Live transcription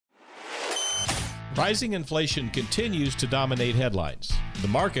Rising inflation continues to dominate headlines. The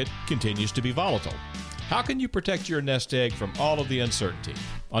market continues to be volatile. How can you protect your nest egg from all of the uncertainty?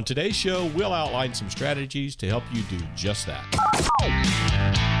 On today's show, we'll outline some strategies to help you do just that.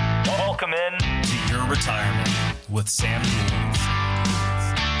 Welcome in to Your Retirement with Sam Gould.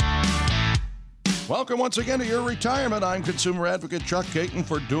 Welcome once again to Your Retirement. I'm consumer advocate Chuck Caton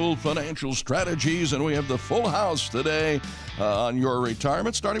for Dual Financial Strategies, and we have the full house today on Your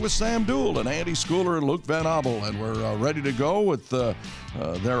Retirement, starting with Sam Duell and Andy Schooler and Luke Van Abel, and we're ready to go with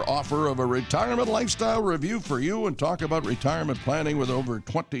their offer of a retirement lifestyle review for you and talk about retirement planning with over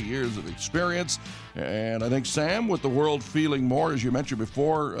 20 years of experience. And I think, Sam, with the world feeling more, as you mentioned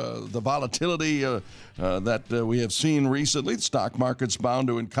before, the volatility that we have seen recently, the stock market's bound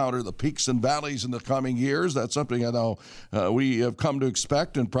to encounter the peaks and valleys in the coming years. That's something I know we have come to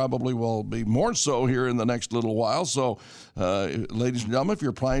expect and probably will be more so here in the next little while. So, ladies and gentlemen, if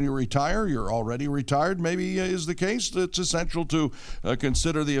you're planning to retire, you're already retired, maybe is the case, it's essential to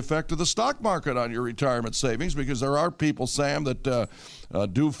consider the effect of the stock market on your retirement savings, because there are people, Sam, that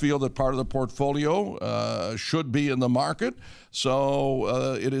do feel that part of the portfolio should be in the market.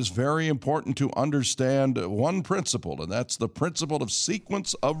 So it is very important to understand one principle, and that's the principle of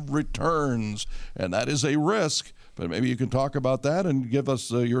sequence of returns. And that is a risk, but maybe you can talk about that and give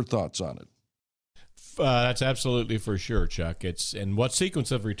us your thoughts on it. That's absolutely for sure, Chuck. And what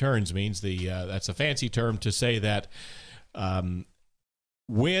sequence of returns means, that's a fancy term to say that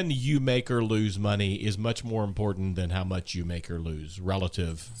when you make or lose money is much more important than how much you make or lose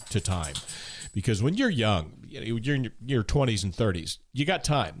relative to time. Because when you're young, you're in your 20s and 30s, you got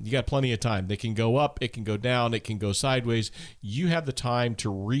time. You got plenty of time. They can go up, it can go down, it can go sideways. You have the time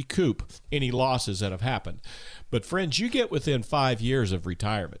to recoup any losses that have happened. But friends, you get within 5 years of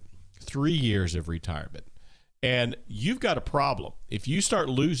retirement, 3 years of retirement, and you've got a problem. If you start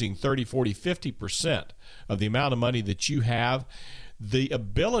losing 30, 40, 50% of the amount of money that you have, the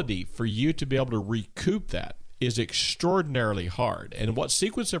ability for you to be able to recoup that is extraordinarily hard. And what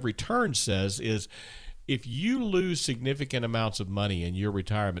sequence of return says is if you lose significant amounts of money in your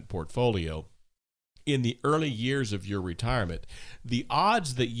retirement portfolio in the early years of your retirement, the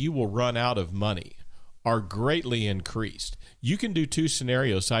odds that you will run out of money are greatly increased. You can do two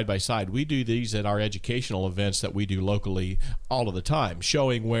scenarios side by side. We do these at our educational events that we do locally all of the time,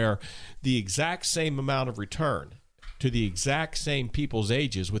 showing where the exact same amount of return to the exact same people's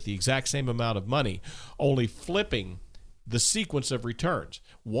ages with the exact same amount of money, only flipping the sequence of returns.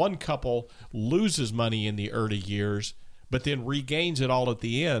 One couple loses money in the early years, but then regains it all at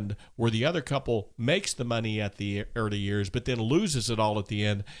the end, where the other couple makes the money at the early years, but then loses it all at the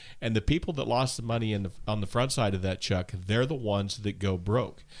end. And the people that lost the money on the front side of that, Chuck, they're the ones that go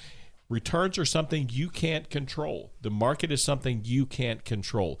broke. Returns are something you can't control. The market is something you can't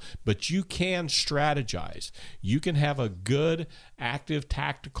control, but you can strategize. You can have a good, active,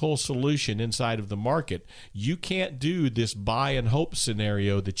 tactical solution inside of the market. You can't do this buy and hope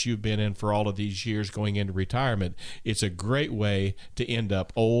scenario that you've been in for all of these years going into retirement. It's a great way to end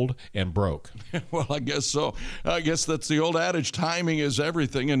up old and broke. Well, I guess so. I guess that's the old adage, timing is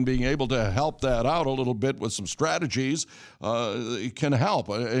everything, and being able to help that out a little bit with some strategies it can help.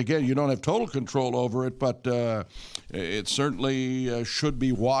 Again, you don't have total control over it, but it certainly should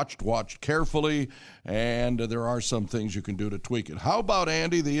be watched carefully, and there are some things you can do to tweak it. How about,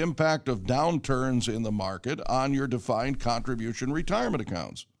 Andy, the impact of downturns in the market on your defined contribution retirement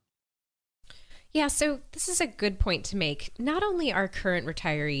accounts? Yeah, so this is a good point to make. Not only are current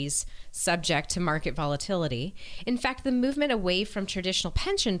retirees subject to market volatility, in fact, the movement away from traditional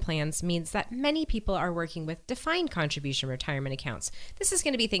pension plans means that many people are working with defined contribution retirement accounts. This is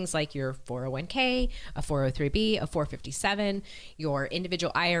going to be things like your 401k, a 403b, a 457, your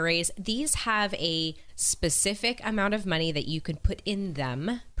individual IRAs. These have a specific amount of money that you can put in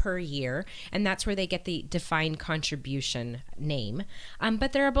them per year, and that's where they get the defined contribution name.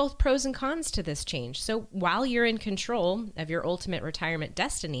 But there are both pros and cons to this change. So while you're in control of your ultimate retirement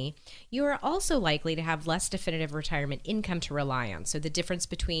destiny, you are also likely to have less definitive retirement income to rely on. So the difference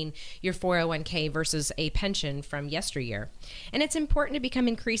between your 401k versus a pension from yesteryear. And it's important to become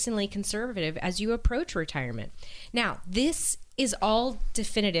increasingly conservative as you approach retirement. Now, this is all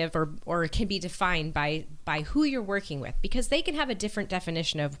definitive or can be defined by who you're working with, because they can have a different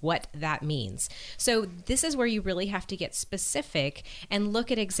definition of what that means. So this is where you really have to get specific and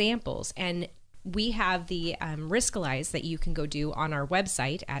look at examples and we have the Riskalyze that you can go do on our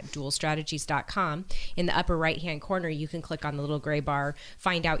website at dualstrategies.com. In the upper right-hand corner, you can click on the little gray bar,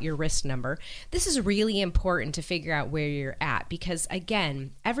 find out your risk number. This is really important to figure out where you're at because,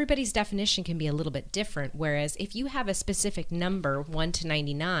 again, everybody's definition can be a little bit different, whereas if you have a specific number, 1 to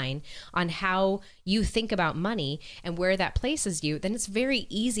 99, on how you think about money and where that places you, then it's very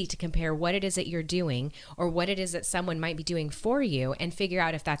easy to compare what it is that you're doing or what it is that someone might be doing for you and figure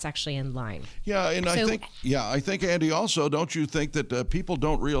out if that's actually in line. Yeah, and I think, Andy, also, don't you think that people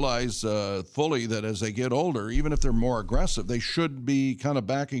don't realize fully that as they get older, even if they're more aggressive, they should be kind of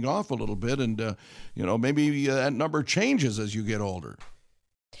backing off a little bit and, maybe that number changes as you get older.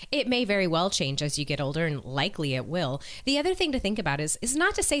 It may very well change as you get older, and likely it will. The other thing to think about is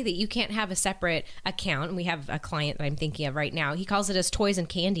not to say that you can't have a separate account. And we have a client that I'm thinking of right now. He calls it his toys and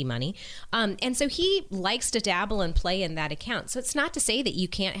candy money. And so he likes to dabble and play in that account. So it's not to say that you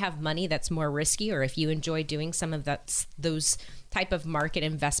can't have money that's more risky, or if you enjoy doing some of those type of market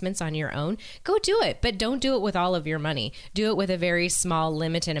investments on your own, go do it. But don't do it with all of your money. Do it with a very small,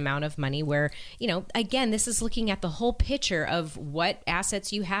 limited amount of money where, again, this is looking at the whole picture of what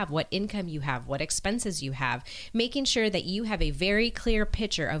assets you have, what income you have, what expenses you have, making sure that you have a very clear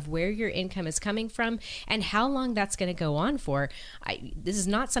picture of where your income is coming from and how long that's going to go on for. This is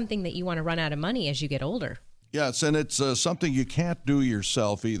not something that you want to run out of money as you get older. Yes, and it's something you can't do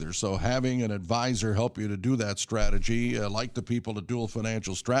yourself either. So having an advisor help you to do that strategy, like the people at Dual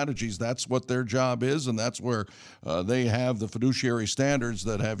Financial Strategies, that's what their job is, and that's where they have the fiduciary standards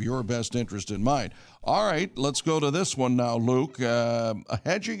that have your best interest in mind. All right, let's go to this one now, Luke.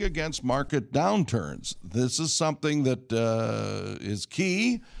 Hedging against market downturns. This is something that is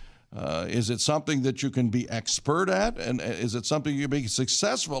key. Is it something that you can be expert at, and is it something you can be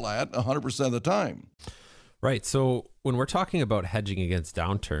successful at 100% of the time? Right. So when we're talking about hedging against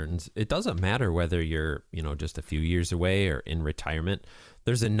downturns, it doesn't matter whether you're, just a few years away or in retirement.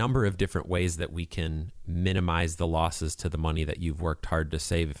 There's a number of different ways that we can minimize the losses to the money that you've worked hard to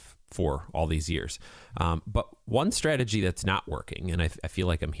save for all these years. But one strategy that's not working, and I feel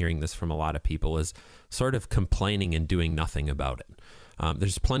like I'm hearing this from a lot of people, is sort of complaining and doing nothing about it.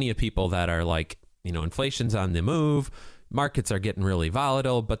 There's plenty of people that are like, inflation's on the move. Markets are getting really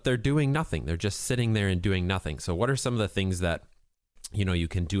volatile, but they're doing nothing. They're just sitting there and doing nothing. So what are some of the things that, you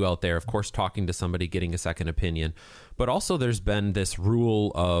can do out there? Of course, talking to somebody, getting a second opinion. But also there's been this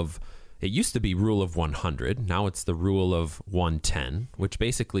rule of, it used to be rule of 100. Now it's the rule of 110, which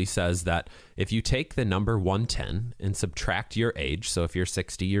basically says that if you take the number 110 and subtract your age, so if you're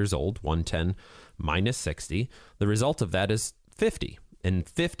 60 years old, 110 minus 60, the result of that is 50. And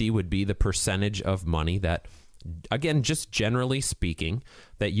 50 would be the percentage of money that, again, just generally speaking,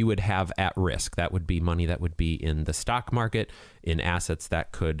 that you would have at risk. That would be money that would be in the stock market, in assets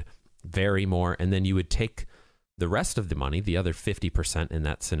that could vary more. And then you would take the rest of the money, the other 50% in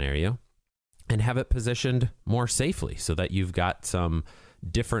that scenario, and have it positioned more safely so that you've got some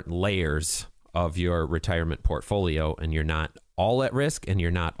different layers of your retirement portfolio and you're not all at risk and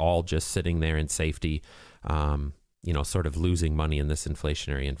you're not all just sitting there in safety, sort of losing money in this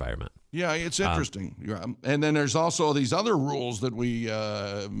inflationary environment. Yeah, it's interesting. And then there's also these other rules that we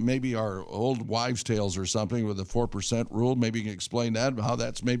maybe are old wives' tales or something with the 4% rule. Maybe you can explain that, how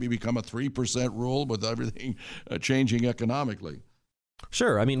that's maybe become a 3% rule with everything changing economically.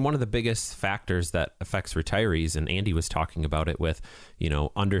 Sure. I mean, one of the biggest factors that affects retirees, and Andy was talking about it with,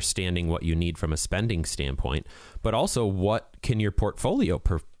 understanding what you need from a spending standpoint, but also what can your portfolio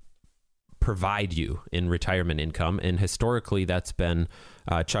provide you in retirement income. And historically, that's been,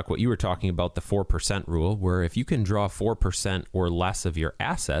 Chuck, what you were talking about, the 4% rule, where if you can draw 4% or less of your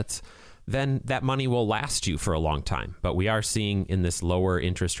assets, then that money will last you for a long time. But we are seeing in this lower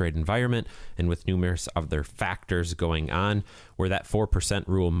interest rate environment and with numerous other factors going on where that 4%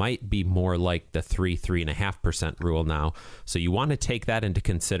 rule might be more like the 3.5% rule now. So you want to take that into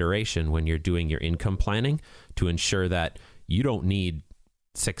consideration when you're doing your income planning to ensure that you don't need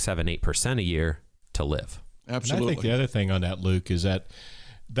 6, 7, 8% a year to live. Absolutely. And I think the other thing on that, Luke, is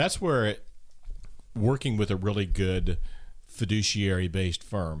that's where working with a really good fiduciary-based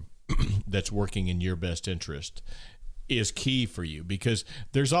firm that's working in your best interest is key for you, because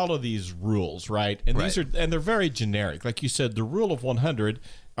there's all of these rules, right? And they're very generic. Like you said, the rule of 100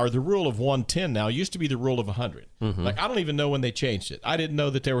 or the rule of 110 now used to be the rule of 100. Mm-hmm. Like, I don't even know when they changed it. I didn't know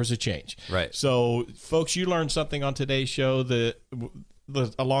that there was a change. Right. So, folks, you learned something on today's show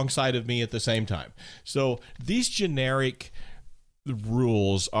alongside of me at the same time. So these generic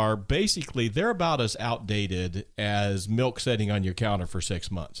rules are basically, they're about as outdated as milk sitting on your counter for 6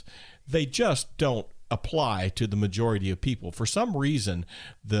 months. They just don't apply to the majority of people. For some reason,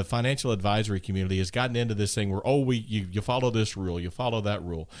 the financial advisory community has gotten into this thing where, you follow this rule, you follow that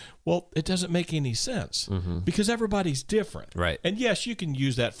rule. Well, it doesn't make any sense because everybody's different. Right. And yes, you can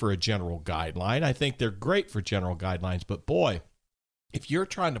use that for a general guideline. I think they're great for general guidelines, but boy, if you're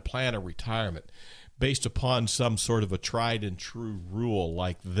trying to plan a retirement based upon some sort of a tried and true rule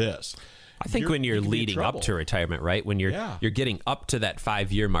like this, I think when you're leading up to retirement, right? When you're getting up to that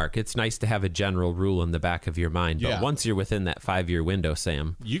 5-year mark, it's nice to have a general rule in the back of your mind. But once you're within that 5-year window,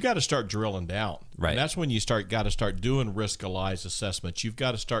 Sam, you got to start drilling down. Right. And that's when you got to start doing risk-aligned assessments. You've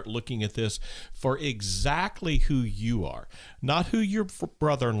got to start looking at this for exactly who you are, not who your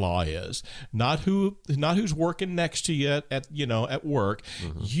brother-in-law is, not who's working next to you at work.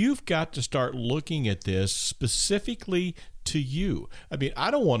 You've got to start looking at this specifically to you. I mean, I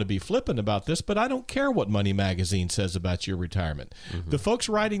don't want to be flippant about this, but I don't care what Money Magazine says about your retirement. The folks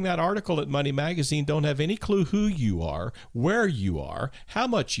writing that article at Money Magazine don't have any clue who you are, where you are, how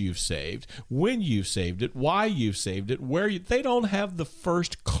much you've saved, when you've saved it, why you've saved it, they don't have the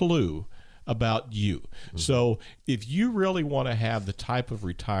first clue about you. So if you really want to have the type of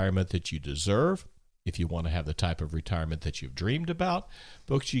retirement that you deserve, if you want to have the type of retirement that you've dreamed about,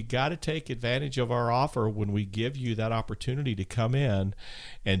 folks, you got to take advantage of our offer when we give you that opportunity to come in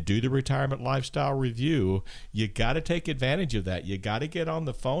and do the retirement lifestyle review. You got to take advantage of that. You got to get on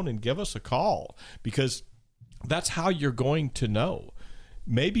the phone and give us a call, because that's how you're going to know.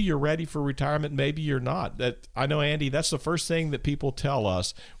 Maybe you're ready for retirement, maybe you're not. I know, Andy, that's the first thing that people tell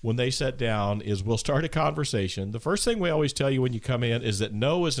us when they sit down is we'll start a conversation. The first thing we always tell you when you come in is that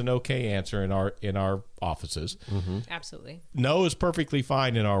no is an okay answer in our offices. Absolutely. No is perfectly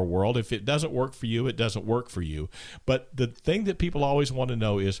fine in our world. If it doesn't work for you, it doesn't work for you. But the thing that people always want to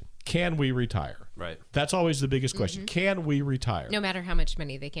know is, can we retire? Right. That's always the biggest question. Can we retire? No matter how much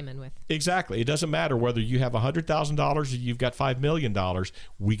money they came in with. Exactly. It doesn't matter whether you have $100,000 or you've got $5 million.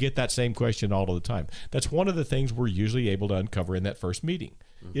 We get that same question all of the time. That's one of the things we're usually able to uncover in that first meeting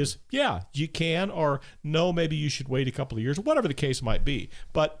is, you can, or no, maybe you should wait a couple of years, whatever the case might be.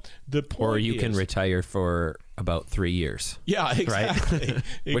 But the point or you can retire for about 3 years. Yeah, exactly. Right?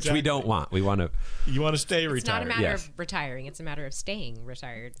 Which we don't want. You want to stay retired. It's not a matter of retiring. It's a matter of staying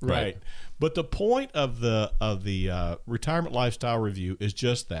retired. Right. But the point of the retirement lifestyle review is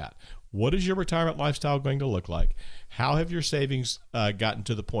just that. What is your retirement lifestyle going to look like? How have your savings gotten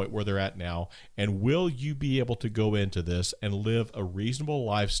to the point where they're at now? And will you be able to go into this and live a reasonable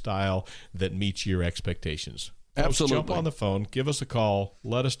lifestyle that meets your expectations? Absolutely. Jump on the phone, give us a call,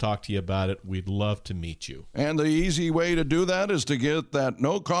 let us talk to you about it. We'd love to meet you. And the easy way to do that is to get that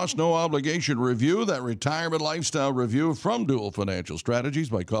no-cost, no-obligation review, that retirement lifestyle review from Dual Financial Strategies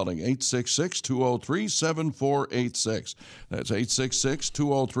by calling 866-203-7486. That's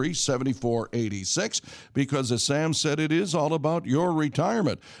 866-203-7486, because as Sam said, it is all about your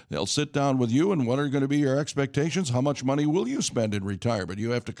retirement. They'll sit down with you, and what are going to be your expectations? How much money will you spend in retirement? You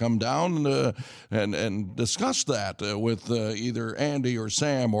have to come down and discuss that with either Andy or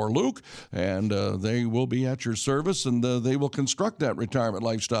Sam or Luke, and they will be at your service, and they will construct that retirement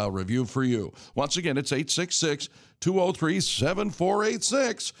lifestyle review for you. Once again, it's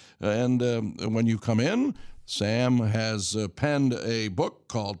 866-203-7486, and when you come in, Sam has penned a book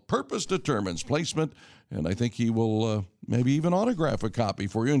called Purpose Determines Placement, and I think he will maybe even autograph a copy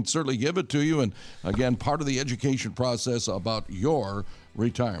for you and certainly give it to you. And again, part of the education process about your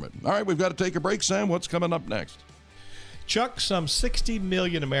retirement. All right, we've got to take a break. Sam, what's coming up next? Chuck, some 60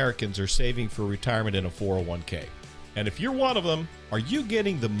 million Americans are saving for retirement in a 401k. And if you're one of them, are you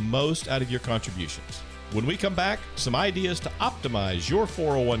getting the most out of your contributions? When we come back, some ideas to optimize your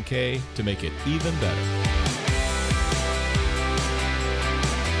 401k to make it even better.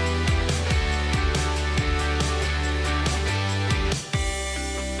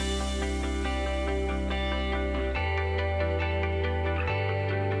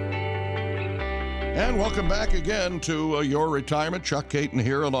 And welcome back again to Your Retirement. Chuck Caton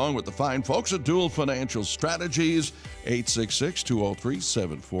here along with the fine folks at Dual Financial Strategies.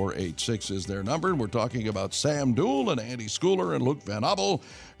 866-203-7486 is their number. And we're talking about Sam Dual and Andy Schooler and Luke Van Ubbel.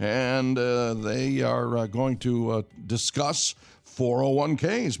 And they are going to discuss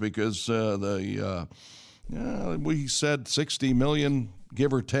 401ks because we said 60 million,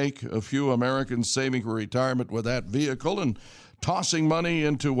 give or take, a few Americans saving for retirement with that vehicle. And tossing money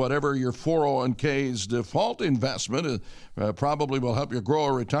into whatever your 401k's default investment probably will help you grow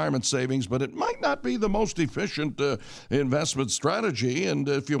a retirement savings, but it might not be the most efficient investment strategy. And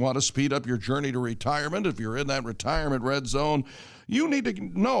if you want to speed up your journey to retirement, if you're in that retirement red zone, you need to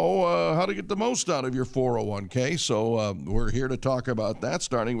know how to get the most out of your 401k. So we're here to talk about that,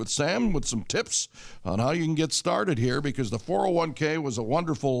 starting with Sam with some tips on how you can get started here, because the 401k was a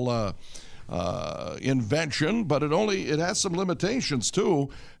wonderful invention, but it has some limitations too.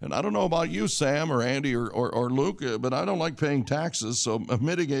 And I don't know about you, Sam or Andy or Luke, but I don't like paying taxes. So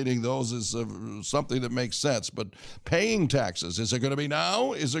mitigating those is something that makes sense. But paying taxes, is it going to be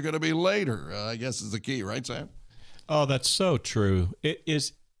now? Is it going to be later? I guess is the key, right, Sam? Oh, that's so true. It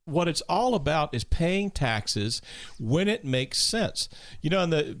is. What it's all about is paying taxes when it makes sense. You know, in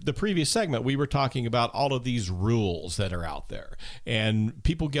the previous segment, we were talking about all of these rules that are out there, and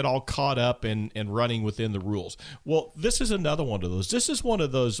people get all caught up in running within the rules. Well, this is another one of those. This is one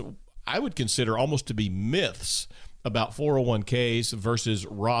of those I would consider almost to be myths about 401ks versus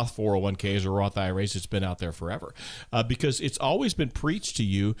Roth 401ks or Roth IRAs. It's been out there forever because it's always been preached to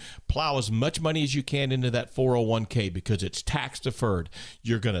you, plow as much money as you can into that 401k because it's tax deferred.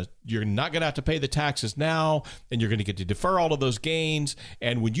 You're not going to have to pay the taxes now, and you're going to get to defer all of those gains.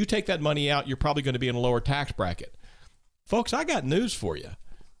 And when you take that money out, you're probably going to be in a lower tax bracket. Folks, I got news for you.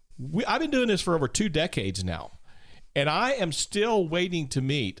 I've been doing this for over 2 decades now, and I am still waiting to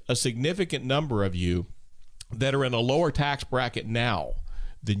meet a significant number of you that are in a lower tax bracket now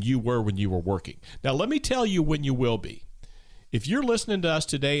than you were when you were working. Now, let me tell you when you will be. If you're listening to us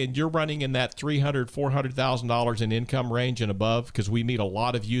today and you're running in that $300,000, $400,000 in income range and above, because we meet a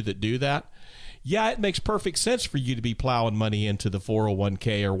lot of you that do that, yeah, it makes perfect sense for you to be plowing money into the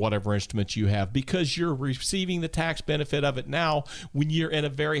 401k or whatever instruments you have, because you're receiving the tax benefit of it now when you're in a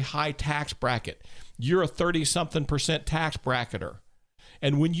very high tax bracket. You're a 30-something% tax bracketer.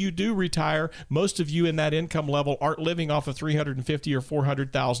 And when you do retire, most of you in that income level aren't living off of $350,000 or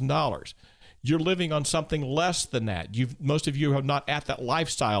 $400,000. You're living on something less than that. Most of you are not at that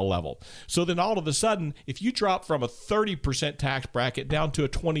lifestyle level. So then all of a sudden, if you drop from a 30% tax bracket down to a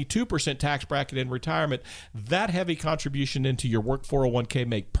 22% tax bracket in retirement, that heavy contribution into your work 401k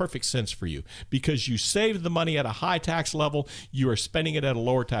make perfect sense for you, because you saved the money at a high tax level, you are spending it at a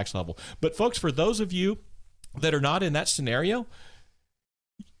lower tax level. But folks, for those of you that are not in that scenario,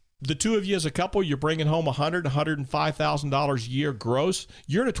 the two of you as a couple, you're bringing home $100,000, $105,000 a year gross.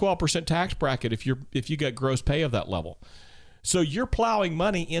 You're in a 12% tax bracket if you get gross pay of that level. So you're plowing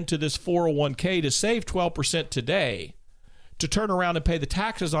money into this 401k to save 12% today, to turn around and pay the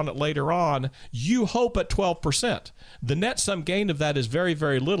taxes on it later on, you hope at 12%. The net sum gain of that is very,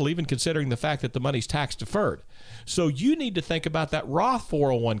 very little, even considering the fact that the money's tax deferred. So you need to think about that Roth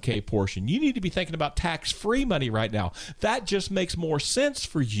 401k portion. You need to be thinking about tax-free money right now. That just makes more sense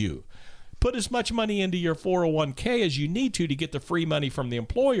for you. Put as much money into your 401k as you need to get the free money from the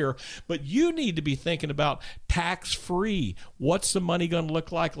employer, but you need to be thinking about tax-free. What's the money going to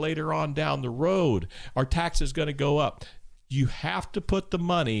look like later on down the road? Are taxes going to go up? You have to put the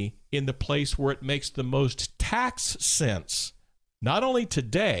money in the place where it makes the most tax sense, not only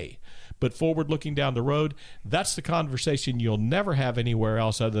today, but forward looking down the road. That's the conversation you'll never have anywhere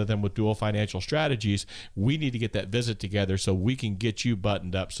else other than with Dual Financial Strategies. We need to get that visit together so we can get you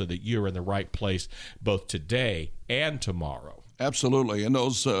buttoned up so that you're in the right place both today and tomorrow. Absolutely. And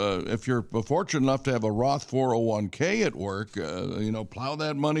those, if you're fortunate enough to have a Roth 401k at work, plow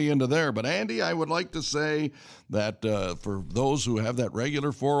that money into there. But Andy, I would like to say that for those who have that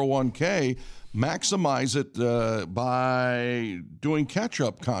regular 401k, maximize it by doing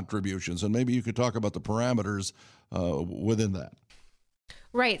catch-up contributions. And maybe you could talk about the parameters within that.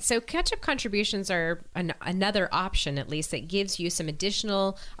 Right. So catch-up contributions are another option, at least, that gives you some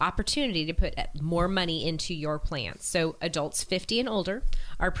additional opportunity to put more money into your plans. So adults 50 and older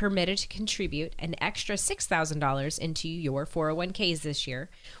are permitted to contribute an extra $6,000 into your 401ks this year,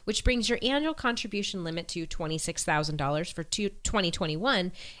 which brings your annual contribution limit to $26,000 for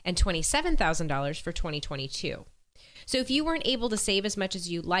 2021 and $27,000 for 2022. So if you weren't able to save as much as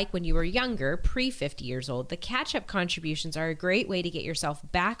you like when you were younger, pre-50 years old, the catch-up contributions are a great way to get yourself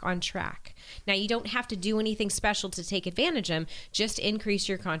back on track. Now, you don't have to do anything special to take advantage of them, just increase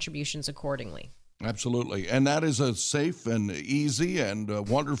your contributions accordingly. Absolutely. And that is a safe and easy and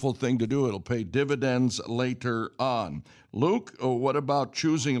wonderful thing to do. It'll pay dividends later on. Luke, what about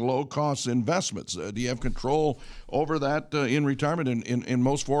choosing low-cost investments? Do you have control over that in retirement in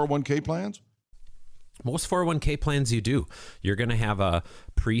most 401k plans? Most 401k plans you do. You're going to have a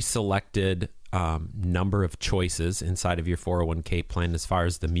pre-selected number of choices inside of your 401k plan as far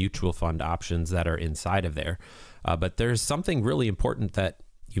as the mutual fund options that are inside of there. But there's something really important that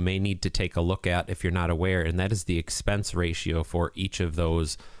you may need to take a look at if you're not aware, and that is the expense ratio for each of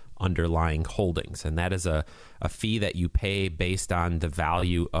those underlying holdings. And that is a fee that you pay based on the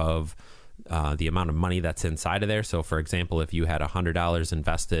value of the amount of money that's inside of there. So, for example, if you had $100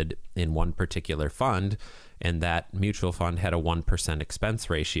 invested in one particular fund and that mutual fund had a 1% expense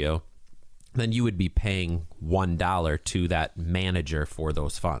ratio, then you would be paying $1 to that manager for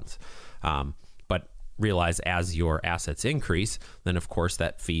those funds. But realize as your assets increase, then of course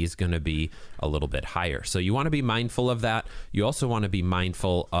that fee is going to be a little bit higher. So you want to be mindful of that. You also want to be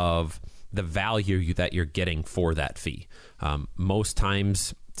mindful of the value that you're getting for that fee. Most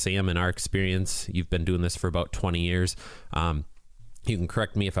times, Sam, in our experience, you've been doing this for about 20 years. You can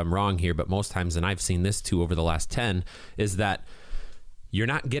correct me if I'm wrong here, but most times, and I've seen this too over the last 10, is that you're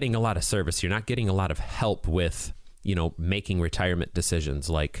not getting a lot of service. You're not getting a lot of help with, making retirement decisions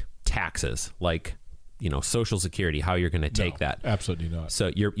like taxes, like, Social Security, how you're going to take that. Absolutely not.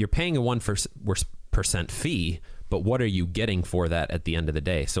 So you're paying a 1% fee, but what are you getting for that at the end of the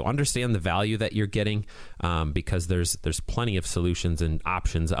day? So understand the value that you're getting, because there's plenty of solutions and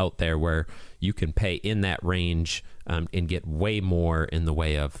options out there where you can pay in that range and get way more in the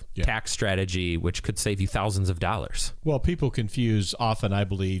way of tax strategy, which could save you thousands of dollars. Well, people often I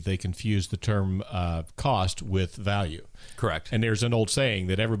believe they confuse the term cost with value. Correct. And there's an old saying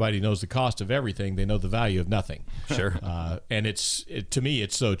that everybody knows the cost of everything, they know the value of nothing. Sure. And to me,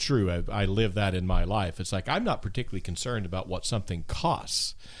 it's so true. I live that in my life. It's like, I'm not particularly concerned about what something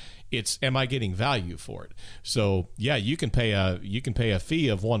costs. It's, am I getting value for it? So yeah, you can pay a fee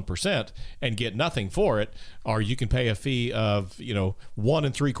of 1% and get nothing for it, or you can pay a fee of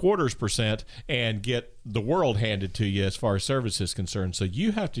 1.75% and get the world handed to you as far as service is concerned. So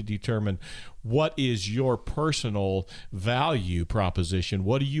you have to determine what is your personal value proposition.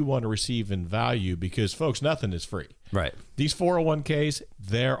 What do you want to receive in value? Because folks, nothing is free. Right. These 401ks,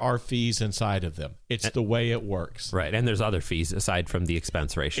 there are fees inside of them. It's the way it works. Right. And there's other fees aside from the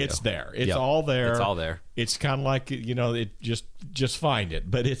expense ratio. It's there. It's all there. It's all there. It's kind of like, it just find it,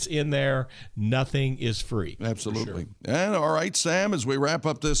 but it's in there. Nothing is free. Absolutely. Sure. And all right, Sam, as we wrap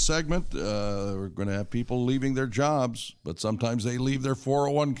up this segment, we're going to have people leaving their jobs, but sometimes they leave their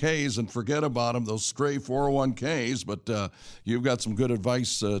 401ks and forget about them, those stray 401ks. But you've got some good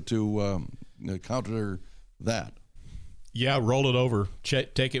advice to counter that. Yeah, roll it over.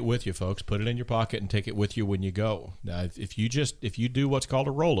 Take it with you, folks. Put it in your pocket and take it with you when you go. Now, if you do what's called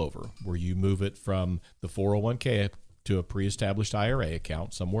a rollover, where you move it from the 401k to a pre-established IRA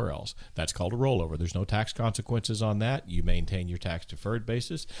account somewhere else, that's called a rollover. There's no tax consequences on that. You maintain your tax-deferred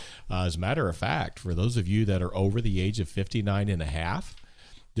basis. As a matter of fact, for those of you that are over the age of 59 and a half,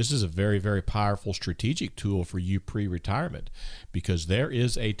 this is a very, very powerful strategic tool for you pre-retirement, because there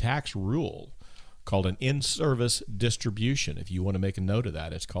is a tax rule called an in-service distribution. If you want to make a note of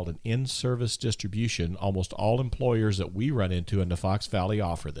that, it's called an in-service distribution. Almost all employers that we run into in the Fox Valley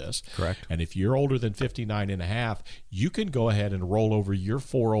offer this. Correct. And if you're older than 59 and a half, you can go ahead and roll over your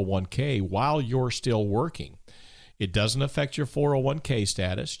 401k while you're still working. It doesn't affect your 401k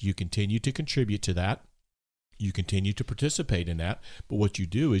status. You continue to contribute to that. You continue to participate in that. But what you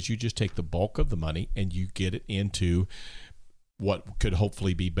do is you just take the bulk of the money and you get it into what could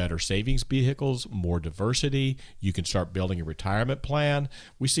hopefully be better savings vehicles, more diversity. You can start building a retirement plan.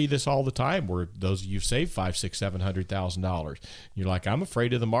 We see this all the time where those of you save $500,000, $600,000, $700,000. You're like, I'm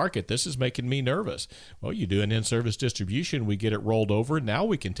afraid of the market. This is making me nervous. Well, you do an in-service distribution. We get it rolled over. Now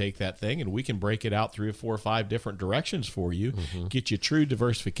we can take that thing and we can break it out 3 or 4 or 5 different directions for you, get you true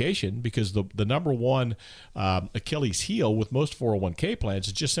diversification, because the number one Achilles heel with most 401k plans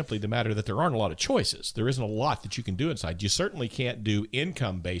is just simply the matter that there aren't a lot of choices. There isn't a lot that you can do inside. You certainly can't do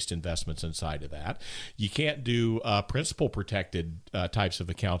income-based investments inside of that. You can't do principal-protected types of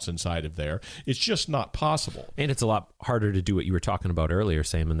accounts inside of there. It's just not possible. And it's a lot harder to do what you were talking about earlier,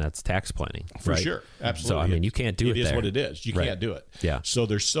 Sam, and that's tax planning. For right? sure. Absolutely. So, you can't do it there. It is what it is. You can't do it. Yeah. So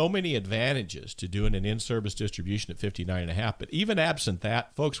there's so many advantages to doing an in-service distribution at 59 and a half. But even absent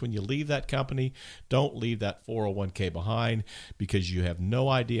that, folks, when you leave that company, don't leave that 401k behind, because you have no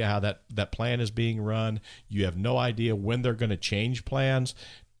idea how that plan is being run. You have no idea when they're going to change plans.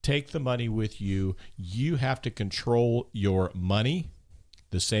 Take the money with you. You have to control your money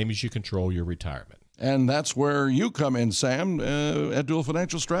the same as you control your retirement. And that's where you come in, Sam, at Dual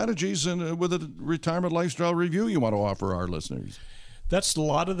Financial Strategies, and with a retirement lifestyle review you want to offer our listeners. That's a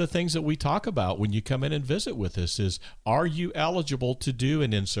lot of the things that we talk about when you come in and visit with us is, are you eligible to do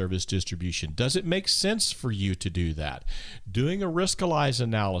an in-service distribution? Does it make sense for you to do that? Doing a risk-alize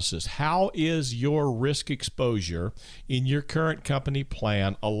analysis. How is your risk exposure in your current company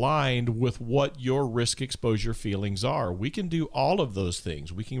plan aligned with what your risk exposure feelings are? We can do all of those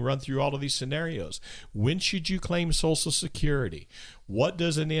things. We can run through all of these scenarios. When should you claim Social Security? What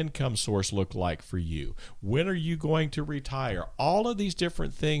does an income source look like for you? When are you going to retire? All of these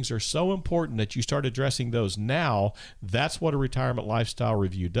different things are so important that you start addressing those now. That's what a retirement lifestyle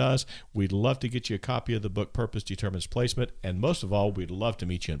review does. We'd love to get you a copy of the book Purpose Determines Placement, and most of all, we'd love to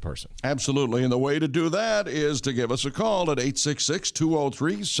meet you in person. Absolutely. And the way to do that is to give us a call at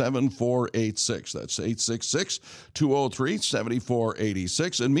 866-203-7486. That's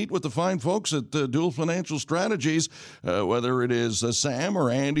 866-203-7486. And meet with the fine folks at Dual Financial Strategies, whether it is Sam or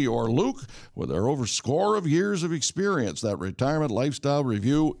Andy or Luke, with their over score of years of experience. That retirement lifestyle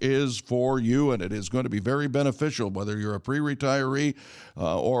review is for you, and it is going to be very beneficial, whether you're a pre-retiree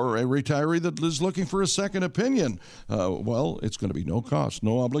or a retiree that is looking for a second opinion. Well, it's going to be no cost,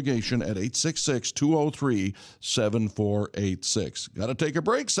 no obligation at 866-203-7486. Got to take a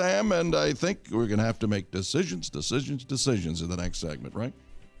break, Sam, and I think we're going to have to make decisions in the next segment, right?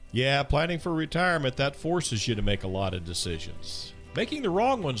 Yeah, planning for retirement, that forces you to make a lot of decisions. Making the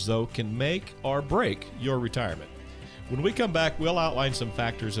wrong ones, though, can make or break your retirement. When we come back, we'll outline some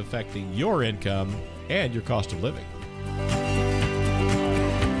factors affecting your income and your cost of living.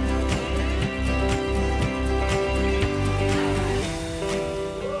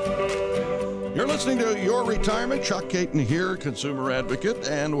 You're listening to Your Retirement. Chuck Caton here, consumer advocate,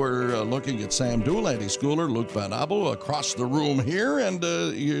 and we're looking at Sam Duell, Andy Schooler, Luke Van Abel across the room here, and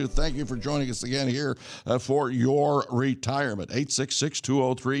thank you for joining us again here for Your Retirement.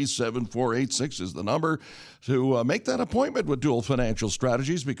 866-203-7486 is the number to make that appointment with Dual Financial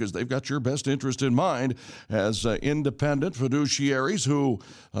Strategies, because they've got your best interest in mind as independent fiduciaries who,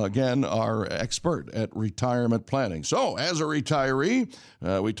 again, are expert at retirement planning. So, as a retiree,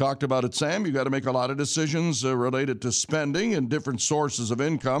 we talked about it, Sam, you've got to make a lot of decisions related to spending and different sources of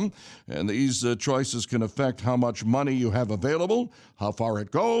income, and these choices can affect how much money you have available, how far it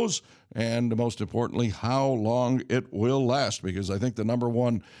goes, and most importantly, how long it will last. Because I think the number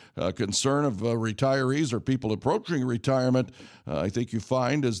one concern of retirees or people approaching retirement, I think you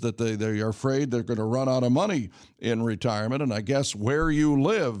find, is that they are afraid they're going to run out of money in retirement. And I guess where you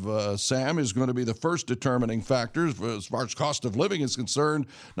live, Sam, is going to be the first determining factor as far as cost of living is concerned,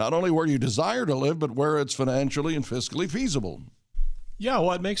 not only where you desire to live, but where it's financially and fiscally feasible. Yeah,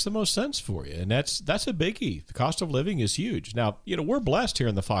 well, it makes the most sense for you, and that's a biggie. The cost of living is huge. Now, we're blessed here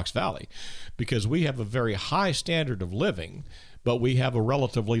in the Fox Valley because we have a very high standard of living, but we have a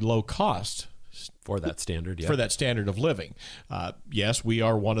relatively low cost for that standard, yeah. For that standard of living. Yes, we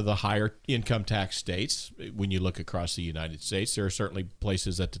are one of the higher income tax states. When you look across the United States, there are certainly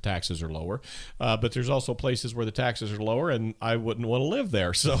places that the taxes are lower, but there's also places where the taxes are lower, and I wouldn't want to live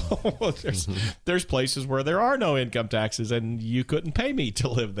there. So there's places where there are no income taxes, and you couldn't pay me to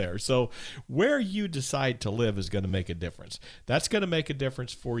live there. So where you decide to live is going to make a difference. That's going to make a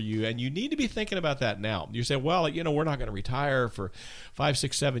difference for you, and you need to be thinking about that now. You say, well, we're not going to retire for 5,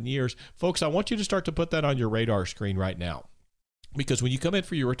 6, 7 years. Folks, I want you to start to put that on your radar screen right now. Because when you come in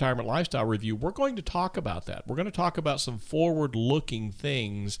for your retirement lifestyle review, we're going to talk about that. We're going to talk about some forward-looking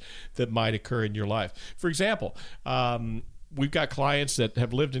things that might occur in your life. For example, we've got clients that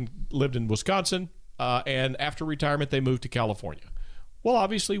have lived in Wisconsin, and after retirement, they moved to California. Well,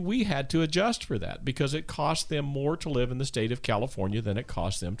 obviously, we had to adjust for that because it cost them more to live in the state of California than it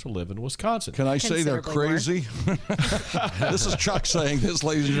cost them to live in Wisconsin. Can I say they're crazy? This is Chuck saying this,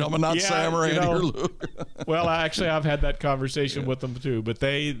 ladies and gentlemen, not Sam or Andy or Luke. Well, actually, I've had that conversation with them too, but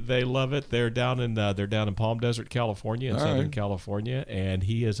they love it. They're down in Palm Desert, California, in Southern California, and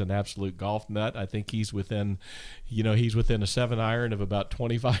he is an absolute golf nut. I think he's within a 7-iron of about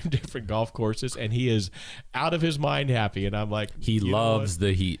 25 different golf courses, and he is out of his mind happy. And I'm like, he loves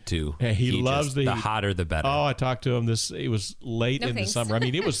the heat too. Yeah, he loves the heat. The hotter, the better. Oh, I talked to him. It was late in the summer. I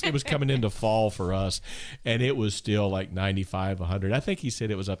mean, it was coming into fall for us, and it was still like 95, 100. I think he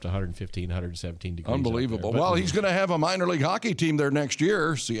said it was up to 115, 117 degrees. Unbelievable. Well, he's going to have a minor league hockey team there next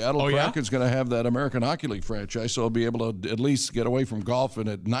year. Seattle Kraken's going to have that American Hockey League franchise, so he'll be able to at least get away from golf. And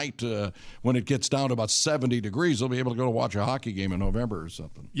at night, when it gets down to about 70 degrees, he'll be able to go to watch a hockey game in November or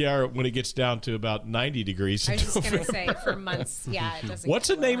something. Yeah, or when it gets down to about 90 degrees. I was just going to say, for months, yeah. What's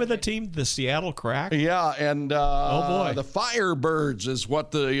the name of the team? The Seattle Kraken? Yeah, and oh boy, the Firebirds is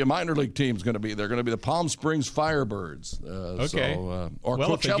what the minor league team's going to be. They're going to be the Palm Springs Firebirds. Okay. Or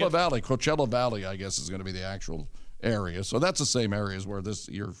Coachella Valley. Coachella Valley, I guess, is going to be the actual area. So that's the same area as where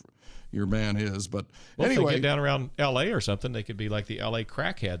your man is. But anyway, if they get down around L.A. or something, they could be like the L.A.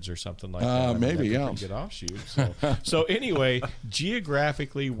 Crackheads or something like that. Maybe, yeah. Get offshoots. So anyway,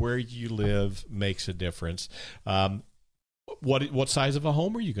 geographically, where you live makes a difference. What size of a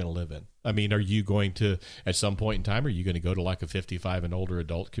home are you going to live in? I mean, are you going to, at some point in time, are you going to go to like a 55 and older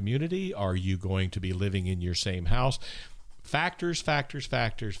adult community? Are you going to be living in your same house? Factors,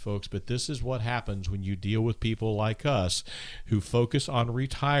 folks, but this is what happens when you deal with people like us who focus on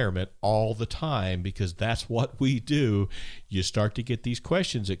retirement all the time, because that's what we do. You start to get these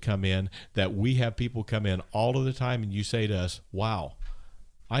questions that come in, that we have people come in all of the time, and you say to us, wow,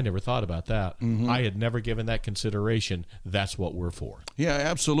 I never thought about that. I had never given that consideration. That's what we're for. Yeah,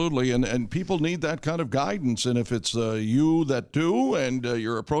 absolutely. And people need that kind of guidance. And if it's you that do, and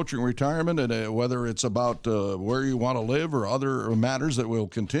you're approaching retirement, and whether it's about where you want to live or other matters that we'll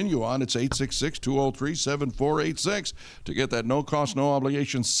continue on, it's 866-203-7486 to get that no-cost,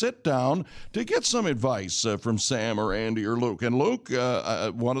 no-obligation sit-down to get some advice from Sam or Andy or Luke. And Luke,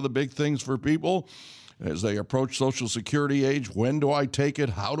 one of the big things for people as they approach Social Security age, when do I take it?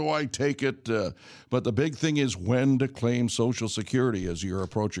 How do I take it? But the big thing is when to claim Social Security as you're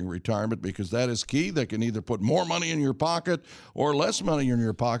approaching retirement, because that is key. They can either put more money in your pocket or less money in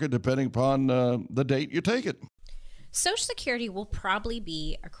your pocket, depending upon the date you take it. Social Security will probably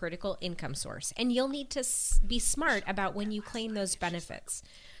be a critical income source, and you'll need to be smart about when you claim those benefits.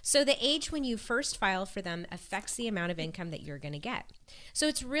 So the age when you first file for them affects the amount of income that you're going to get. So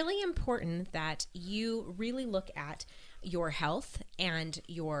it's really important that you really look at your health and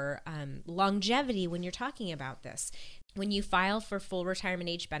your longevity when you're talking about this. When you file for full retirement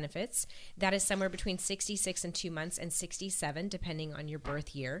age benefits, that is somewhere between 66 and 2 months and 67, depending on your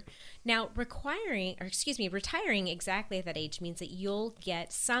birth year. Now, retiring exactly at that age means that you'll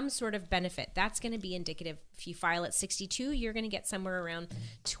get some sort of benefit. That's going to be indicative. If you file at 62, you're going to get somewhere around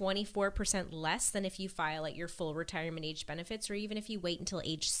 24% less than if you file at your full retirement age benefits, or even if you wait until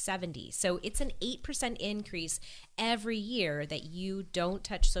age 70. So it's an 8% increase every year that you don't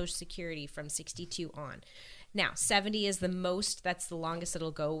touch Social Security from 62 on. Now, 70 is the most, that's the longest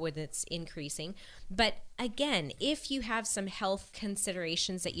it'll go when it's increasing. But again, if you have some health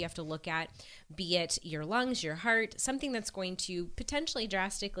considerations that you have to look at, be it your lungs, your heart, something that's going to potentially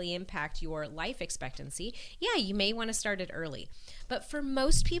drastically impact your life expectancy, yeah, you may want to start it early. But for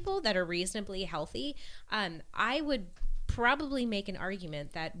most people that are reasonably healthy, I would probably make an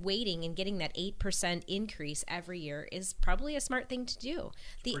argument that waiting and getting that 8% increase every year is probably a smart thing to do.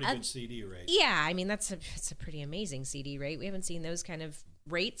 Pretty good CD rate. Yeah, I mean, that's a pretty amazing CD rate. We haven't seen those kind of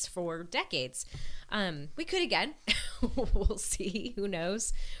rates for decades. We could again. We'll see. Who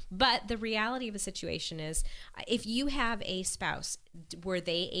knows? But the reality of the situation is, if you have a spouse, were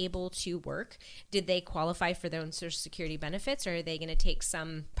they able to work? Did they qualify for their own Social Security benefits, or are they going to take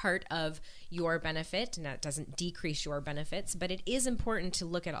some part of your benefit? And that doesn't decrease your benefits, but it is important to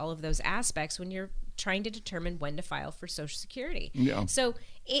look at all of those aspects when you're trying to determine when to file for Social Security. Yeah. So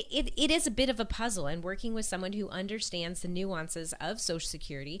it is a bit of a puzzle, and working with someone who understands the nuances of Social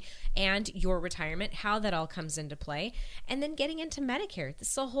Security and your retirement, how that all comes into play, and then getting into Medicare.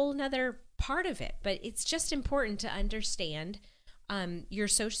 This is a whole nother part of it, but it's just important to understand your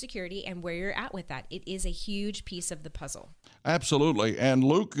Social Security and where you're at with that. It is a huge piece of the puzzle. Absolutely. And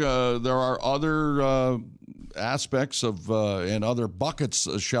Luke, there are other aspects of and other buckets,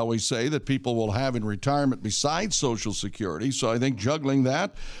 shall we say, that people will have in retirement besides Social Security. So I think juggling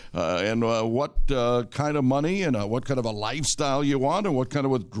that and what kind of money and what kind of a lifestyle you want and what kind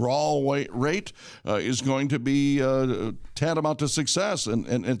of withdrawal rate is going to be tantamount to success.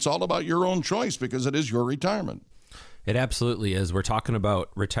 And it's all about your own choice, because it is your retirement. It absolutely is. We're talking about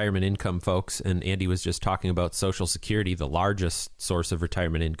retirement income, folks, and Andy was just talking about Social Security, the largest source of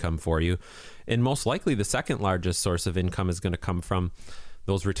retirement income for you. And most likely the second largest source of income is going to come from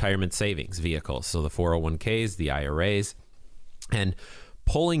those retirement savings vehicles. So the 401ks, the IRAs, and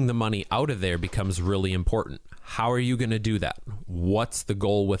pulling the money out of there becomes really important. How are you going to do that? What's the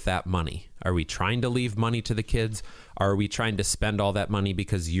goal with that money? Are we trying to leave money to the kids? Are we trying to spend all that money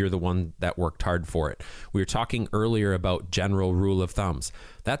because you're the one that worked hard for it? We were talking earlier about general rule of thumbs.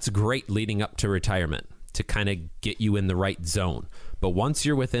 That's great leading up to retirement to kind of get you in the right zone. But once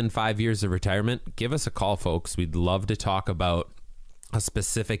you're within 5 years of retirement, give us a call, folks. We'd love to talk about a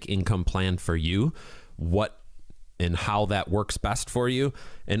specific income plan for you, what and how that works best for you.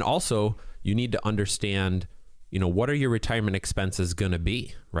 And also, you need to understand, what are your retirement expenses going to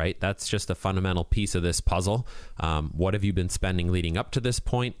be, right? That's just a fundamental piece of this puzzle. What have you been spending leading up to this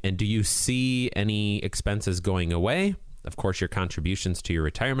point? And do you see any expenses going away? Of course, your contributions to your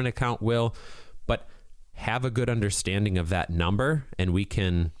retirement account will, but have a good understanding of that number, and we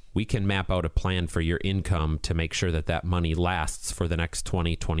can we can map out a plan for your income to make sure that that money lasts for the next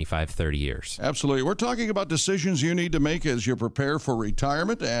 20, 25, 30 years. Absolutely. We're talking about decisions you need to make as you prepare for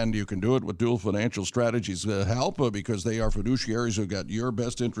retirement, and you can do it with Dual Financial Strategies help because they are fiduciaries who got your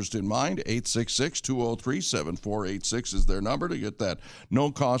best interest in mind. 866-203-7486 is their number to get that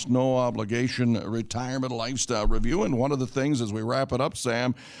no-cost, no-obligation retirement lifestyle review. And one of the things as we wrap it up,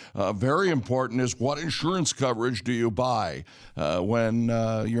 Sam, very important is what insurance coverage do you buy when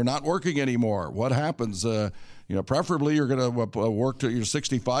you're not working anymore? What happens? Preferably you're going to work till you're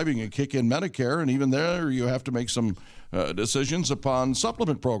 65. You can kick in Medicare, and even there you have to make some decisions upon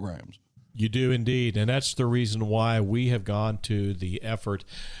supplement programs. You do indeed, and that's the reason why we have gone to the effort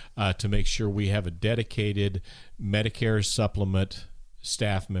to make sure we have a dedicated Medicare supplement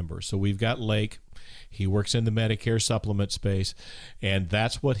staff member. So we've got Lake. He works in the Medicare supplement space, and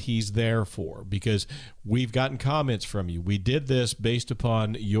that's what he's there for, because we've gotten comments from you. We did this based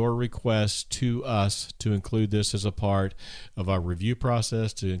upon your request to us to include this as a part of our review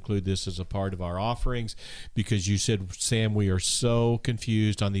process, to include this as a part of our offerings, because you said, Sam, we are so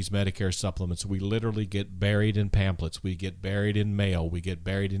confused on these Medicare supplements. We literally get buried in pamphlets. We get buried in mail. We get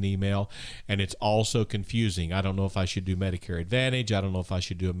buried in email, and it's all so confusing. I don't know if I should do Medicare Advantage. I don't know if I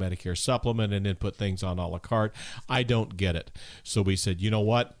should do a Medicare supplement and then put things on a la carte. I don't get it. So we said, you know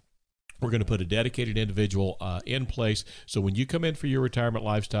what? We're going to put a dedicated individual in place. So when you come in for your retirement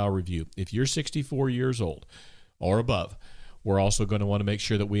lifestyle review, if you're 64 years old or above, we're also going to want to make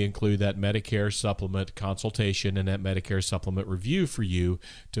sure that we include that Medicare supplement consultation and that Medicare supplement review for you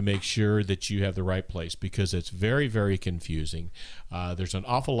to make sure that you have the right place, because it's very, very confusing. There's an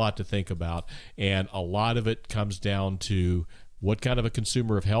awful lot to think about, and a lot of it comes down to what kind of a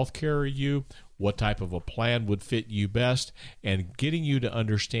consumer of healthcare are you? What type of a plan would fit you best, and getting you to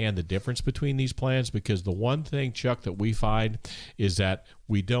understand the difference between these plans, because the one thing, Chuck, that we find is that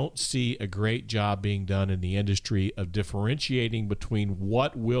we don't see a great job being done in the industry of differentiating between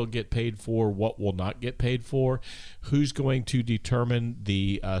what will get paid for, what will not get paid for, who's going to determine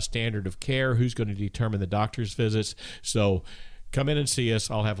the standard of care, who's going to determine the doctor's visits. So come in and see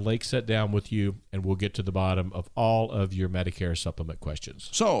us. I'll have Lake sit down with you, and we'll get to the bottom of all of your Medicare supplement questions.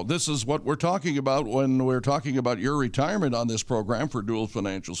 So this is what we're talking about when we're talking about your retirement on this program for Dual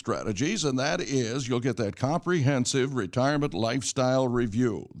Financial Strategies, and that is you'll get that comprehensive retirement lifestyle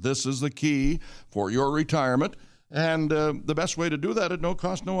review. This is the key for your retirement. And the best way to do that at no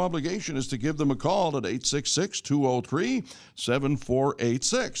cost, no obligation is to give them a call at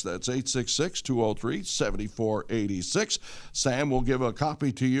 866-203-7486. That's 866-203-7486. Sam will give a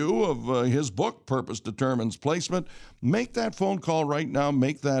copy to you of his book, Purpose Determines Placement. Make that phone call right now.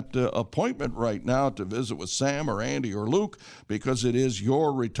 Make that appointment right now to visit with Sam or Andy or Luke, because it is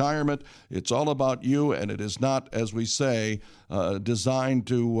your retirement. It's all about you, and it is not, as we say, designed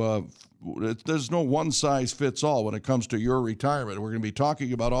to there's no one size fits all when it comes to your retirement. We're going to be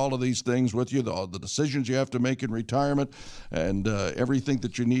talking about all of these things with you, the decisions you have to make in retirement, and everything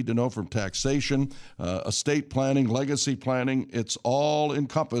that you need to know from taxation, estate planning, legacy planning. It's all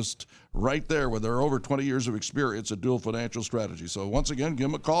encompassed right there with their over 20 years of experience at Dual Financial Strategy. So once again, give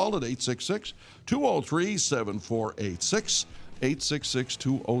them a call at 866-203-7486.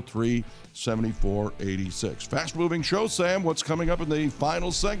 866-203-7486. Fast-moving show, Sam. What's coming up in the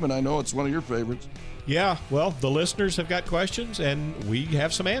final segment? I know it's one of your favorites. Yeah, well, the listeners have got questions, and we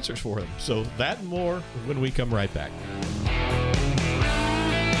have some answers for them. So that and more when we come right back.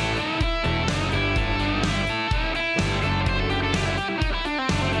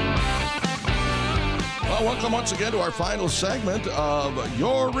 Welcome once again to our final segment of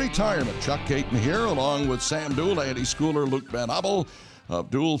Your Retirement. Chuck Caton here, along with Sam Duell, Andy Schooler, Luke Van Abel of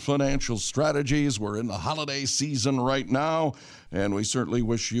Dual Financial Strategies. We're in the holiday season right now, and we certainly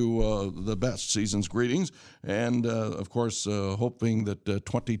wish you the best. Season's greetings. And, of course, hoping that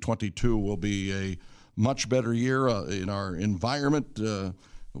 2022 will be a much better year in our environment.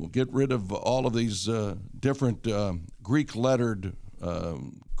 We'll get rid of all of these different Greek-lettered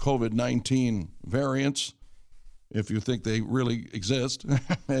COVID-19 variants, if you think they really exist.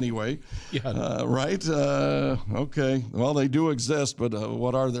 Anyway, yeah. Right? Okay. Well, they do exist, but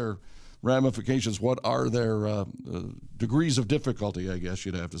what are their ramifications? What are their degrees of difficulty, I guess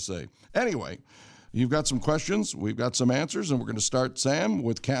you'd have to say. Anyway, you've got some questions. We've got some answers, and we're going to start, Sam,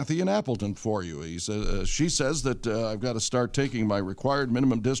 with Kathy in Appleton for you. She says that I've got to start taking my required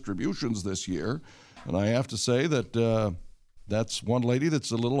minimum distributions this year, and I have to say that that's one lady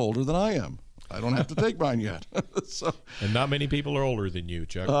that's a little older than I am. I don't have to take mine yet. So, And not many people are older than you,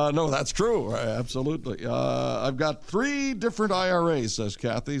 Chuck. no, that's true. Absolutely. I've got 3 different IRAs, says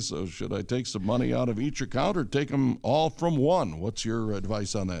Kathy. So should I take some money out of each account or take them all from one? What's your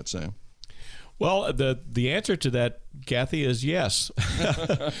advice on that, Sam? Well, the answer to that, Kathy, is yes.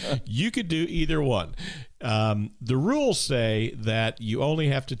 You could do either one. The rules say that you only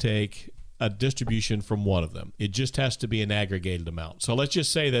have to take a distribution from one of them. It just has to be an aggregated amount. So let's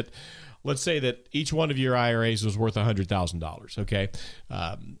say that each one of your IRAs was worth $100,000. Okay,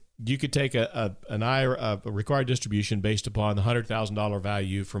 you could take a required distribution based upon the $100,000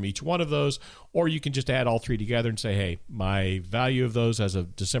 value from each one of those, or you can just add all 3 together and say, hey, my value of those as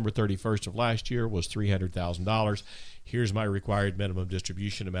of December 31st of last year was $300,000. Here's my required minimum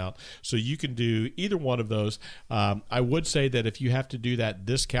distribution amount. So you can do either one of those. I would say that if you have to do that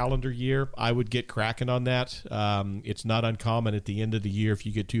this calendar year, I would get cracking on that. It's not uncommon at the end of the year, if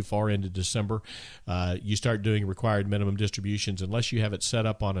you get too far into December, you start doing required minimum distributions unless you have it set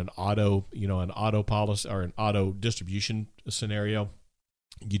up on an auto policy or an auto distribution scenario.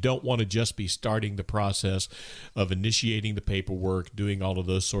 You don't want to just be starting the process of initiating the paperwork, doing all of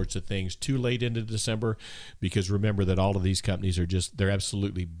those sorts of things too late into December, because remember that all of these companies they're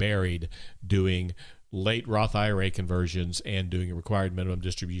absolutely buried doing late Roth IRA conversions and doing required minimum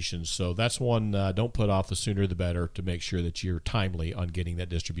distributions. So that's one, don't put off, the sooner the better, to make sure that you're timely on getting that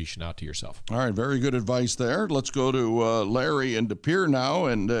distribution out to yourself. All right, very good advice there. Let's go to Larry in De Pere now.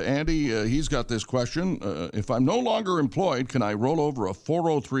 And Andy, he's got this question. If I'm no longer employed, can I roll over a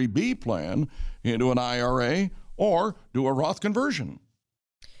 403B plan into an IRA or do a Roth conversion?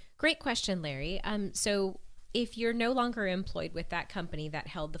 Great question, Larry. So if you're no longer employed with that company that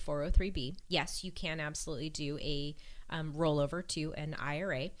held the 403B, yes, you can absolutely do a rollover to an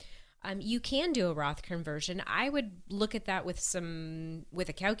IRA. You can do a Roth conversion. I would look at that with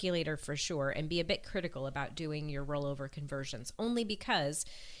a calculator for sure, and be a bit critical about doing your rollover conversions, only because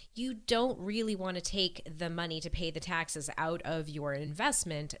you don't really want to take the money to pay the taxes out of your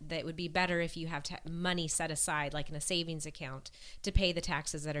investment. That would be better if you have money set aside, like in a savings account, to pay the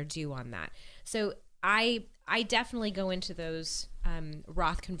taxes that are due on that. So I definitely go into those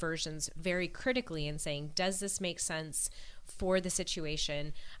Roth conversions very critically and saying, does this make sense for the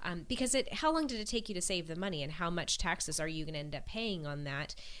situation? Because how long did it take you to save the money, and how much taxes are you going to end up paying on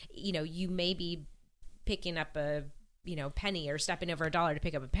that? You may be picking up a penny, or stepping over $1 to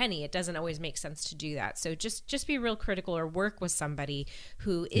pick up a penny. It doesn't always make sense to do that. So just be real critical, or work with somebody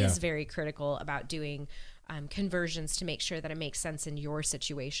who is very critical about doing conversions to make sure that it makes sense in your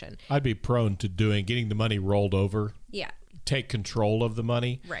situation. I'd be prone to getting the money rolled over. Yeah. Take control of the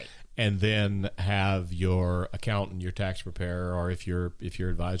money. Right. And then have your accountant, your tax preparer, or if your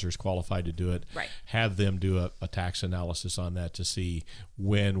advisor is qualified to do it, right, have them do a tax analysis on that to see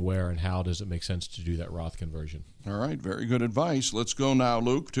when, where, and how does it make sense to do that Roth conversion. All right, very good advice. Let's go now,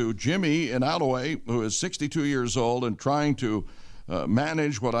 Luke, to Jimmy in Alloway, who is 62 years old and trying to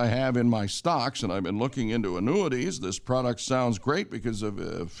manage what I have in my stocks, and I've been looking into annuities. This product sounds great because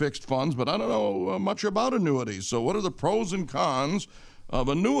of fixed funds, but I don't know much about annuities. So what are the pros and cons of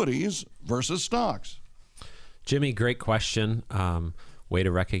annuities versus stocks? Jimmy, great question. Way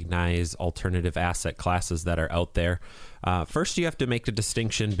to recognize alternative asset classes that are out there. First, you have to make a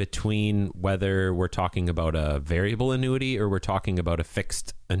distinction between whether we're talking about a variable annuity or we're talking about a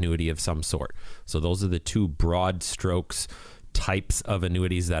fixed annuity of some sort. So those are the two broad strokes types of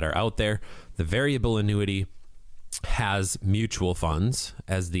annuities that are out there. The variable annuity has mutual funds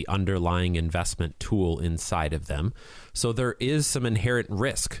as the underlying investment tool inside of them. So there is some inherent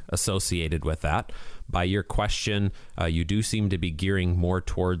risk associated with that. By your question, you do seem to be gearing more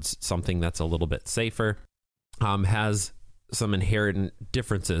towards something that's a little bit safer, has some inherent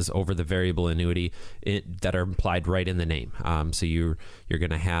differences over the variable annuity that are implied right in the name. So you're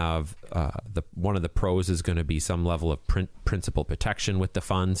going to have one of the pros is going to be some level of principal protection with the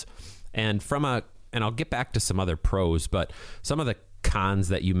funds, and I'll get back to some other pros, but some of the cons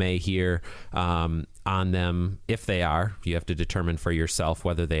that you may hear on them, if they are, you have to determine for yourself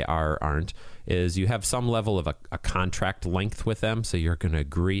whether they are or aren't, is you have some level of a contract length with them. So you're going to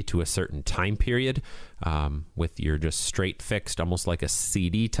agree to a certain time period with your just straight fixed, almost like a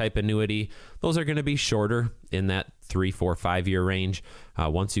CD type annuity. Those are going to be shorter in that 3, 4, 5 year range.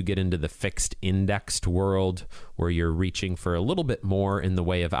 Once you get into the fixed indexed world where you're reaching for a little bit more in the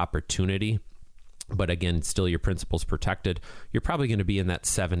way of opportunity, but again, still your principal's protected, you're probably going to be in that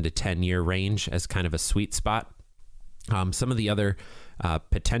 7 to 10 year range as kind of a sweet spot. Some of the other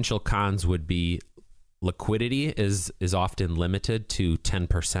potential cons would be liquidity is often limited to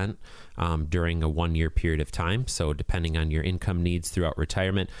 10% during a 1-year period of time. So depending on your income needs throughout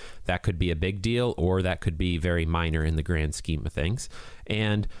retirement, that could be a big deal, or that could be very minor in the grand scheme of things.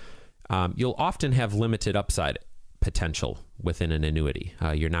 And you'll often have limited upside potential within an annuity.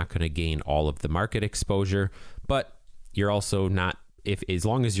 You're not going to gain all of the market exposure, but you're also not, as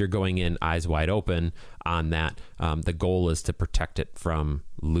long as you're going in eyes wide open on that, the goal is to protect it from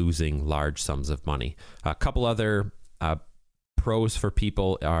losing large sums of money. A couple other pros for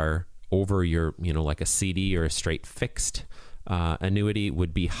people are over your, like a CD or a straight fixed annuity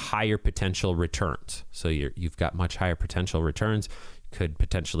would be higher potential returns. So you've got much higher potential returns, could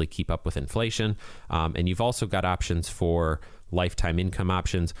potentially keep up with inflation. And you've also got options for lifetime income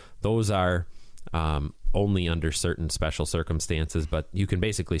options. Those are only under certain special circumstances, but you can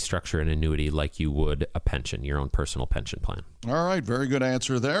basically structure an annuity like you would a pension, your own personal pension plan. All right, very good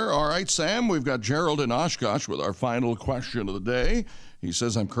answer there. All right, Sam, we've got Gerald in Oshkosh with our final question of the day. He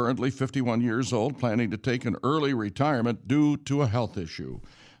says, I'm currently 51 years old, planning to take an early retirement due to a health issue.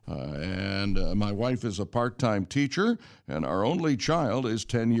 And my wife is a part-time teacher, and our only child is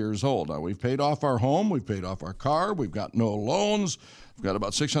 10 years old. Now, we've paid off our home, we've paid off our car, we've got no loans, we've got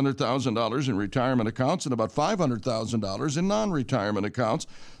about $600,000 in retirement accounts and about $500,000 in non-retirement accounts.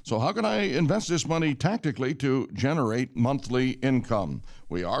 So how can I invest this money tactically to generate monthly income?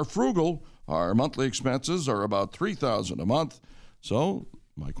 We are frugal. Our monthly expenses are about $3,000 a month. So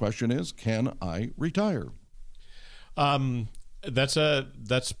my question is, can I retire?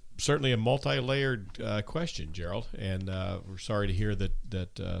 That's certainly a multi-layered question, Gerald, and we're sorry to hear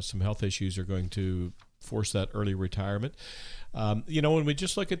that some health issues are going to force that early retirement. When we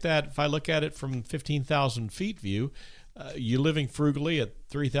just look at that, if I look at it from 15,000 feet view, you living frugally at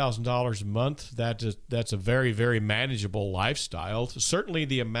 $3,000 a month, that's a very, very manageable lifestyle. Certainly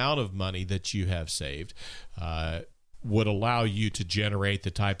the amount of money that you have saved would allow you to generate the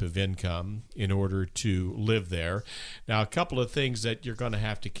type of income in order to live there. Now, a couple of things that you're going to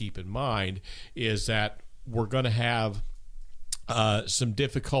have to keep in mind is that we're going to have some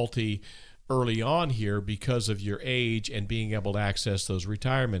difficulty early on here because of your age and being able to access those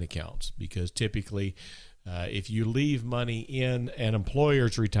retirement accounts, because typically if you leave money in an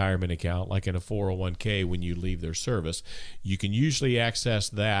employer's retirement account, like in a 401k when you leave their service, you can usually access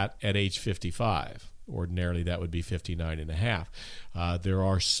that at age 55. Ordinarily, that would be 59 and a half. There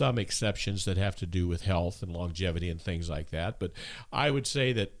are some exceptions that have to do with health and longevity and things like that. But I would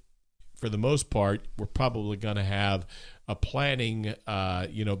say that for the most part, we're probably going to have a planning,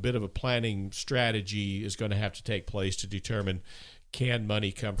 bit of a planning strategy is going to have to take place to determine, can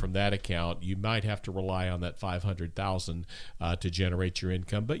money come from that account? You might have to rely on that $500,000 to generate your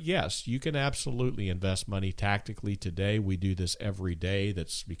income. But yes, you can absolutely invest money tactically today. We do this every day.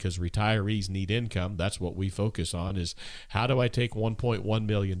 That's because retirees need income. That's what we focus on, is how do I take $1.1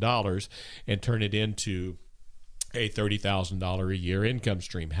 million and turn it into a $30,000 a year income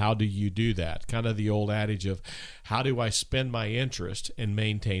stream? How do you do that? Kind of the old adage of, how do I spend my interest and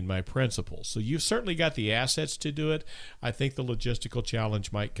maintain my principal? So you've certainly got the assets to do it. I think the logistical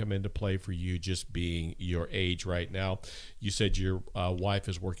challenge might come into play for you just being your age right now. You said your wife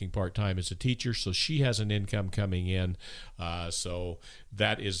is working part-time as a teacher, so she has an income coming in. So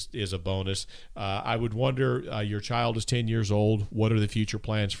that is a bonus. I would wonder, your child is 10 years old. What are the future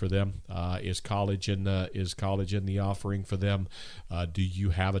plans for them? Is college in the offering for them? Do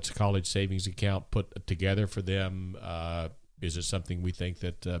you have a college savings account put together for them? Is it something we think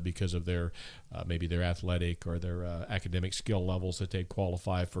that because of their maybe their athletic or their academic skill levels that they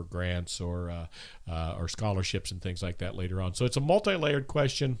qualify for grants or scholarships and things like that later on? So it's a multi-layered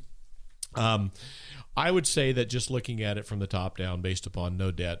question. I would say that just looking at it from the top down, based upon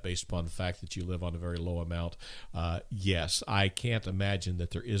no debt, based upon the fact that you live on a very low amount, yes, I can't imagine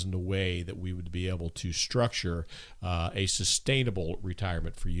that there isn't a way that we would be able to structure a sustainable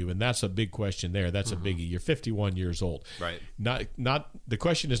retirement for you. And that's a big question there. That's a biggie. You're 51 years old. Right. Not the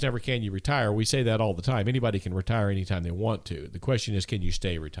question is never, can you retire? We say that all the time. Anybody can retire anytime they want to. The question is, can you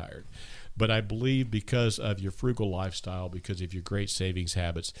stay retired? But I believe because of your frugal lifestyle, because of your great savings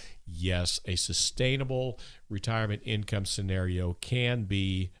habits, yes, a sustainable retirement income scenario can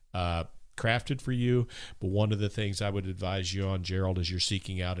be crafted for you. But one of the things I would advise you on, Gerald, as you're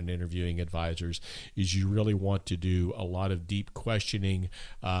seeking out and interviewing advisors, is you really want to do a lot of deep questioning,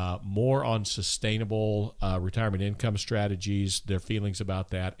 more on sustainable retirement income strategies, their feelings about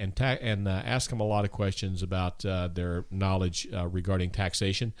that, and ask them a lot of questions about their knowledge regarding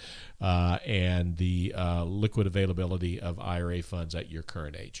taxation and the liquid availability of IRA funds at your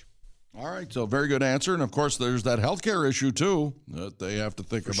current age. All right, so very good answer. And, of course, there's that healthcare issue, too, that they have to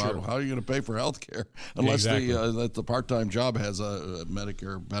think about. Sure. How are you going to pay for healthcare unless the part-time job has a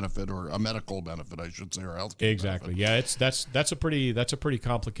Medicare benefit or a medical benefit, I should say, or healthcare Exactly. benefit. Yeah, that's a pretty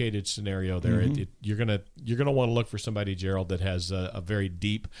complicated scenario there. Mm-hmm. You're gonna want to look for somebody, Gerald, that has a very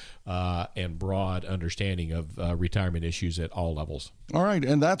deep and broad understanding of retirement issues at all levels. All right,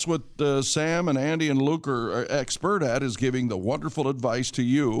 and that's what Sam and Andy and Luke are expert at, is giving the wonderful advice to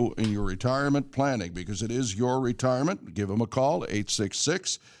you in your retirement planning, because it is your retirement. Give them a call,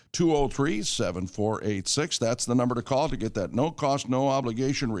 866-203-7486. That's the number to call to get that no-cost,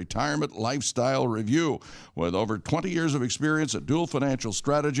 no-obligation retirement lifestyle review. With over 20 years of experience at Dual Financial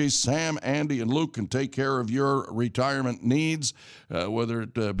Strategies, Sam, Andy, and Luke can take care of your retirement needs, whether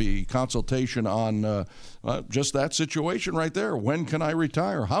it be consultation on just that situation right there. When can I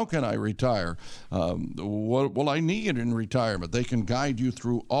retire? How can I retire? What will I need in retirement? They can guide you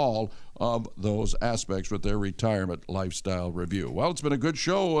through all of those aspects with their retirement lifestyle review. Well, it's been a good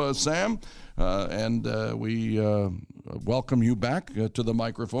show, Sam, and we welcome you back to the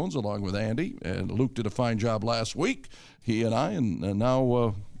microphones along with Andy. And Luke did a fine job last week, he and I, and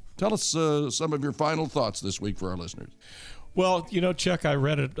now tell us some of your final thoughts this week for our listeners. Well, Chuck, I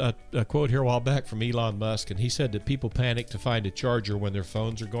read a quote here a while back from Elon Musk, and he said that people panic to find a charger when their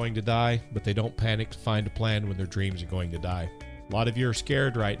phones are going to die, but they don't panic to find a plan when their dreams are going to die. A lot of you are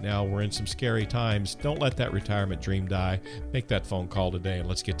scared right now. We're in some scary times. Don't let that retirement dream die. Make that phone call today, and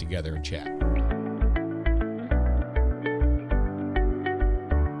let's get together and chat.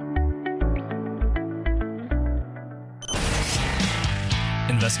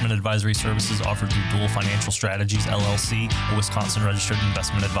 Investment advisory services offered through Dual Financial Strategies, LLC, a Wisconsin-registered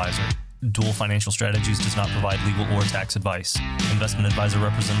investment advisor. Dual Financial Strategies does not provide legal or tax advice. Investment advisor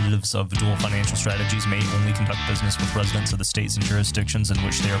representatives of Dual Financial Strategies may only conduct business with residents of the states and jurisdictions in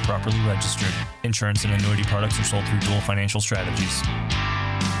which they are properly registered. Insurance and annuity products are sold through Dual Financial Strategies.